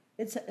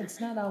 It's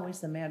not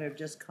always a matter of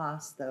just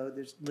cost, though.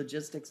 There's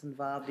logistics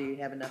involved. Do you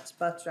have enough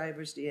bus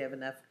drivers? Do you have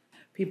enough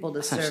people to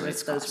Essentially, service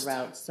it's those cost.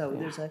 routes? So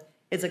Yeah.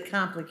 it's a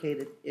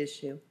complicated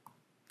issue.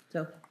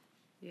 So,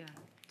 Yeah,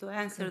 to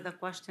answer the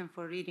question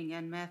for reading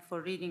and math,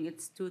 for reading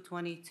it's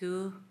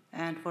 222,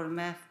 and for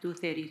math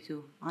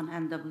 232 on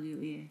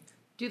NWEA.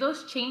 Do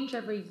those change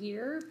every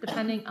year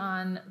depending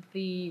on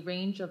the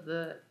range of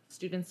the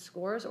students'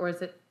 scores, or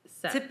is it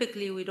set?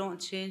 Typically, we don't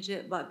change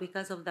it, but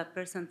because of the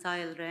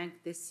percentile rank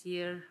this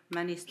year,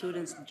 many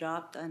students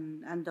dropped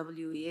on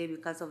NWEA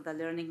because of the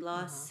learning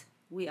loss.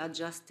 We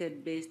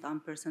adjusted based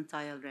on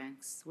percentile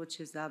ranks, which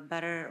is a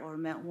better or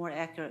more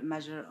accurate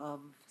measure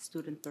of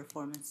student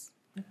performance.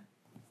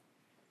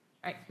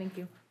 All right, thank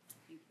you.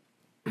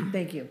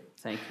 thank you.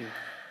 Thank you.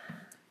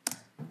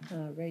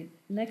 All right,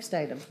 next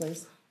item,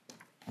 please.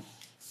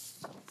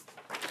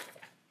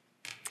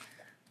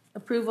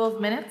 Approval of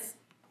minutes.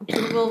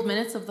 Approval of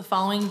minutes of the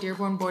following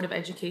Dearborn Board of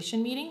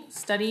Education meeting.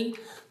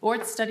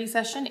 Board study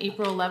session,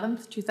 April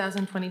 11th,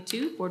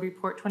 2022, Board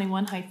Report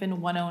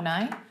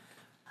 21-109.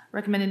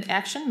 Recommended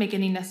action, make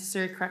any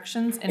necessary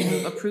corrections, and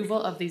move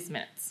approval of these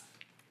minutes.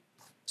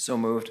 So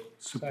moved.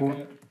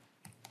 Support.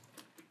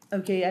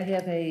 Okay, I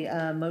have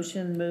a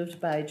motion moved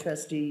by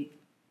trustee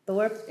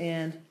Thorpe,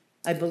 and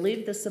I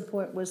believe the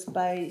support was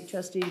by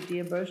trustee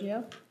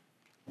D'Ambrosio?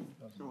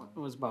 It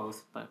was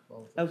both, but.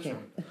 Okay.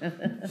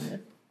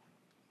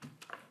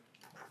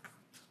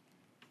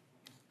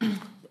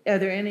 Are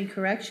there any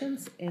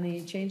corrections,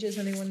 any changes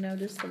anyone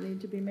noticed that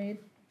need to be made?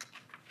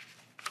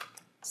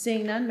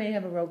 Seeing none, may I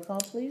have a roll call,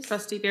 please?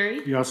 Trustee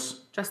Berry?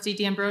 Yes. Trustee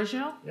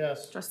D'Ambrosio?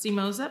 Yes. Trustee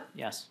Moses?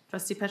 Yes.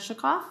 Trustee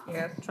Petchikoff?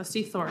 Yes.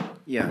 Trustee Thorpe?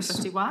 Yes.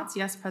 Trustee Watts?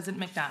 Yes. President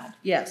McDonald?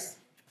 Yes.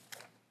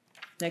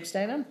 Next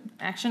item?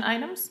 Action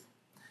items.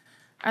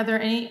 Are there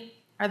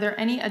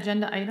any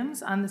agenda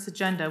items on this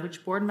agenda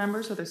which board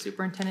members or the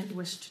superintendent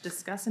wish to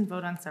discuss and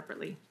vote on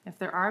separately? If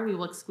there are, we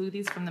will exclude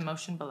these from the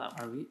motion below.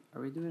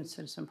 Are we doing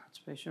citizen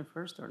participation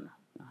first or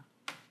no?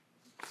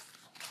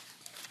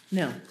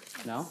 No.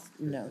 No?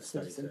 No,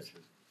 citizens.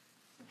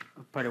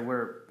 But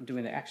we're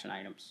doing the action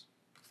items.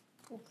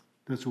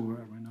 That's where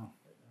we're at right now.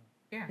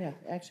 Yeah,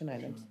 action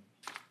items.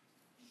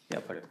 Yeah,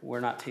 but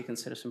we're not taking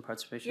citizen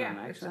participation on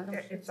action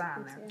items? It's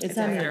on there. It's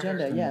on the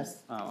agenda,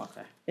 yes. Oh,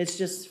 okay. It's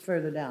just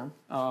further down.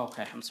 Oh,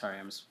 okay, I'm sorry,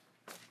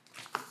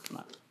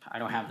 I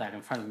don't have that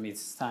in front of me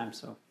this time,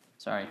 so,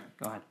 sorry,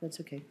 go ahead. That's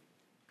okay.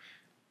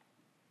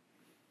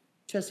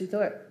 Trustee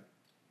Thorpe?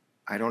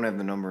 I don't have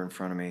the number in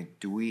front of me.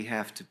 Do we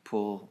have to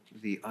pull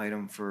the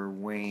item for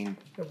Wayne,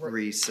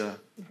 Risa,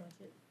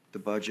 the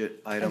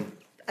budget item?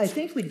 I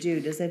think we do.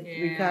 Does it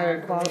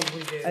require a call?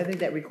 I think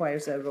that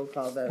requires a roll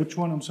call vote. Which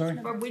one, I'm sorry?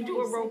 But we do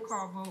a roll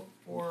call vote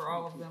for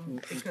all of them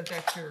because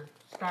that's your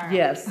style.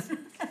 Yes.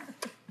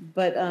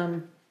 But,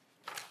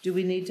 do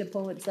we need to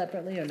pull it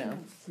separately or no?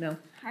 No?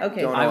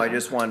 Okay. Don't know, I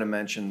just wanted to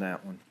mention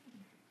that one.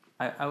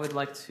 I would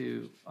like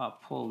to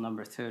pull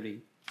number 30.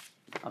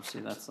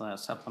 Obviously, that's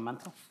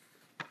supplemental.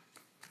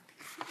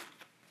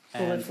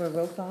 Pull it And- for a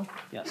roll call?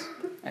 Yes.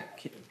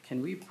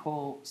 Can we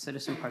pull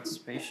citizen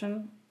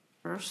participation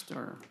first,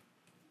 or?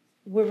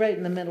 We're right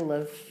in the middle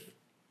of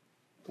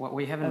Well,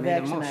 we haven't Of made a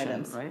action motion,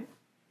 items. right?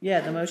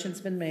 Yeah, the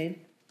motion's been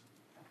made.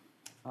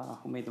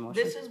 Who made the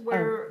motion? This is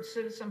where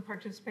citizen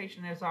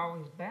participation has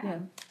always Yeah.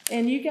 been.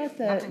 And you got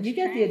Nothing's the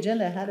changed.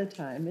 agenda ahead of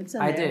time. It's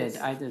in I there.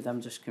 did.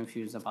 I'm just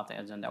confused about the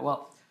agenda.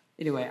 Well,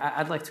 anyway,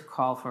 I'd like to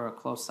call for a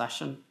closed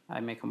session.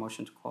 I make a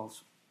motion to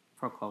close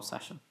for a closed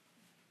session.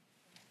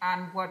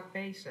 On what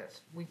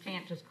basis? We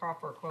can't just call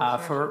for a closed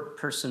session. For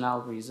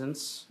personnel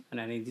reasons,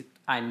 and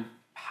I'm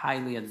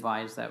highly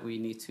advised that we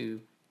need to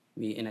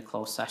meet in a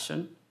closed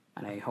session,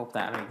 and I hope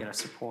that I get a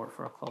support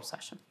for a closed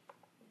session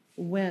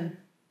When?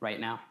 right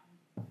now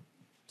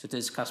to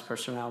discuss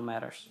personnel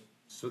matters.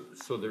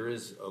 So there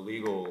is a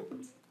legal,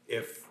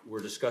 if we're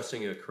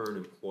discussing a current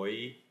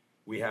employee,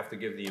 we have to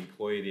give the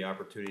employee the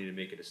opportunity to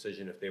make a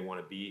decision if they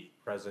want to be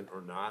present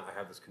or not. I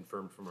have this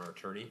confirmed from our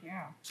attorney.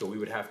 Yeah. So we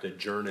would have to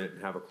adjourn it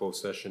and have a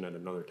closed session at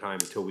another time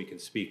until we can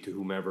speak to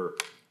whomever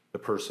the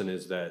person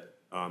is that,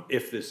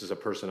 if this is a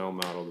personnel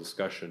model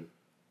discussion,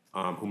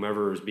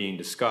 whomever is being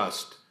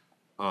discussed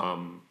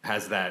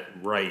has that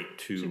right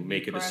to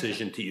make a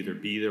decision to either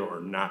be there or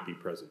not be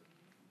present.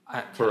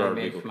 Can For I our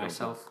legal make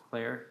myself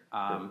clear?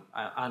 On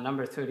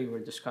number 30, we're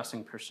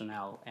discussing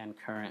personnel and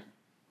current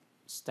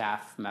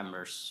staff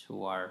members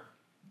who are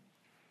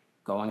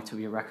going to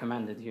be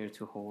recommended here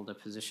to hold a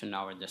position in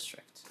our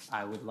district.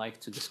 I would like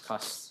to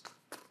discuss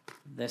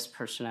this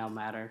personnel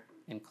matter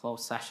in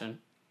closed session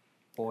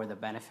for the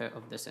benefit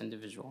of this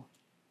individual.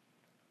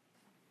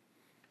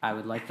 I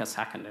would like a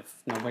second.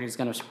 If nobody's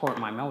going to support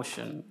my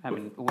motion, I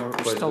mean,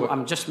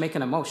 I'm just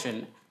making a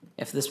motion.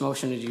 If this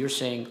motion is, you're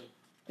saying,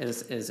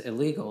 is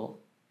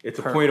illegal. It's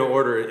a point of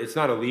order. It's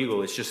not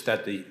illegal. It's just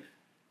that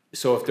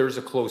so if there's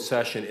a closed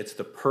session, it's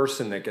the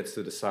person that gets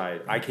to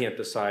decide. I can't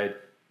decide,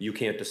 you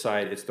can't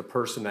decide. It's the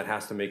person that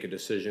has to make a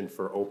decision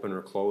for open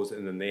or closed,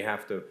 and then they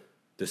have to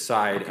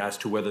decide as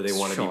to whether they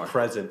want to Sure. be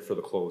present for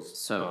the closed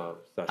So,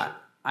 session.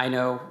 I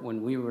know when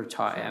we were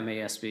taught at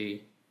MASB,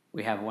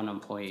 we have one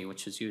employee,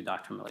 which is you,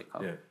 Dr. Maliko.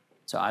 Yeah.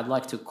 So I'd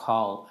like to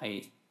call a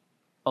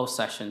closed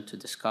session to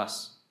discuss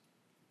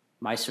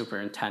my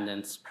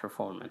superintendent's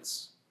performance.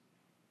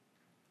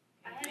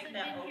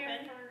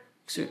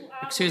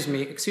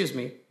 Excuse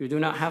me, you do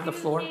not have the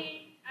floor?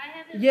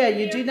 Yeah,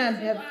 you do not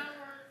have,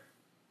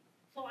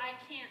 So I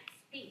can't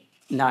speak.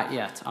 Not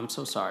yet, I'm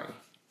so sorry,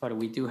 but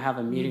we do have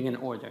a meeting in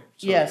order.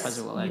 So the yes,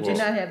 president will you let do you-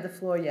 not have the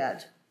floor yet.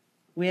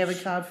 We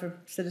haven't called for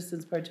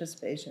citizens'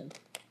 participation.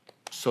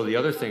 So the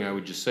other thing I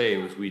would just say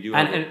was we do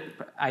have. And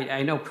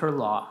I know per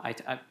law, And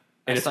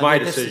it's my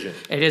submit this- decision.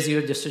 It is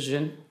your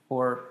decision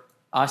for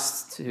us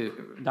to,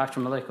 Dr.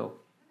 Maliko,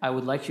 I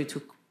would like you to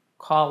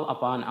call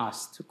upon us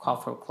to call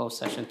for a closed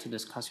session to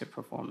discuss your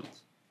performance.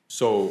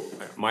 So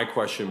my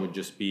question would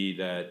just be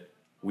that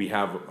we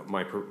have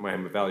my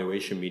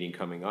evaluation meeting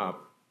coming up.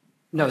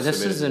 No, I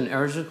this is submitted- an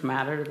urgent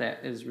matter that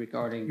is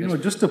regarding You this. know,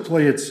 just to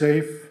play it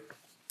safe,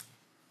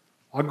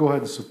 I'll go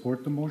ahead and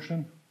support the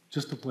motion,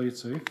 just to play it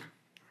safe.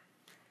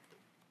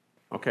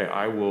 Okay,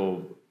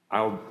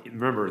 I'll,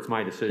 remember, it's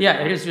my decision.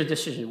 Yeah, it is your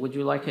decision. Would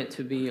you like it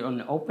to be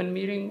an open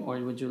meeting or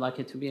would you like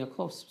it to be a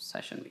closed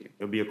session meeting?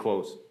 It'll be a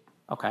close.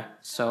 Okay,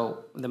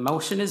 so the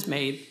motion is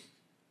made,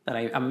 that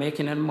I'm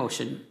making a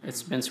motion.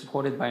 It's been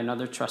supported by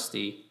another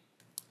trustee.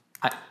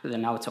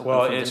 Then now it's open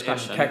Well, for and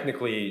discussion.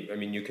 technically, I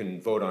mean, you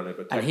can vote on it,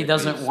 but And technically. he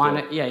doesn't it's want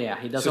still- it,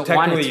 he doesn't So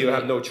want it technically, to you be-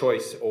 have no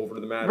choice over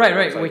the matter. Right,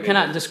 once I we make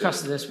cannot the discuss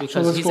decision. this So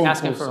because let's he's go in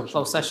asking closed for a session,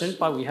 closed please. session,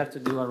 but we have to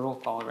do a roll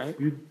call, right?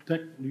 You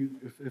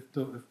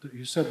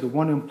said the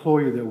one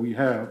employee that we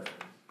have,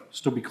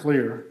 just to be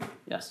clear.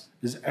 Yes.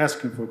 Is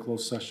asking for a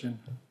closed session.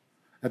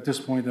 At this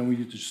point, then we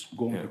need to just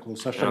go into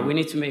closed session. So we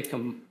need to make a.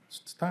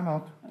 Time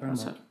out, time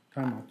So- out,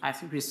 time out. I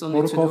think we still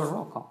need to do a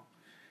roll call.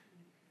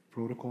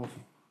 Protocol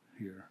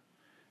here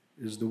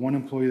is the one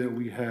employee that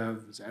we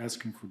have is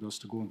asking for us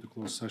to go into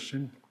closed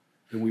session,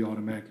 then we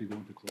automatically go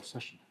into closed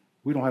session.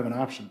 We don't have an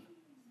option.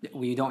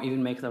 We don't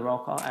even make the roll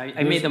call.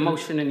 I made the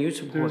motion and you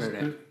supported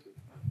it.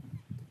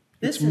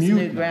 This It's is mute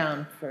new now.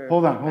 ground for.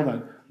 Hold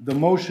on. The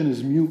motion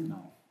is mute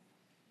now.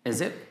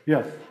 Is it?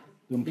 Yeah,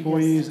 the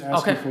employee is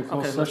asking Okay, for a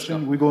closed okay, let's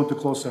session, we go into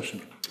closed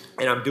session.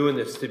 And I'm doing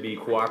this to be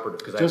cooperative,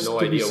 because I have Just no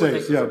to be idea what safe,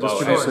 this is yeah, just about.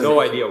 to I be have safe.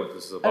 no idea what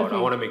this is about. I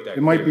Okay. want to make that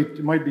It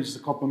clear. might be just a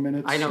couple of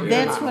minutes. I know.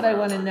 That's what I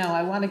want to know.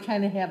 I want to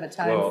kind of have a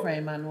time Well-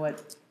 frame on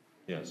what,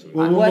 Yeah, so-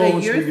 Well, we'll what know are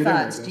once we your get in,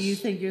 I thoughts? Do guess. you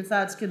think your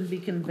thoughts can be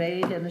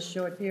conveyed in a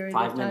short period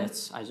of time? 5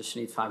 minutes. I just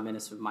need 5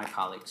 minutes with my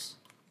colleagues.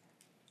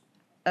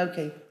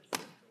 Okay.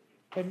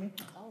 Pardon me?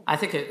 I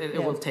think it Yeah.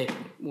 will take,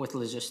 with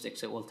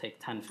logistics, it will take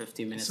 10,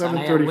 15 minutes. And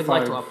I would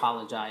like to 7:35.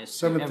 apologize to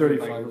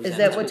 7:35. everybody who's Is at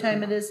that this what meeting.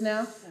 time it is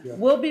now? Yeah.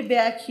 We'll be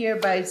back here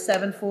by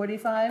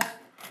 7:45.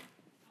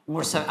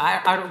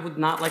 I would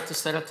not like to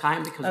set a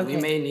time because we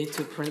Okay. may need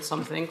to print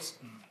some things.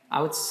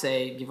 I would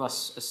say, give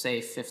us,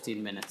 say,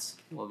 15 minutes.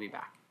 We'll be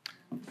back.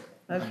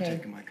 Okay.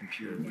 Taking my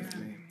computer with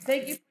me.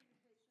 Thank you.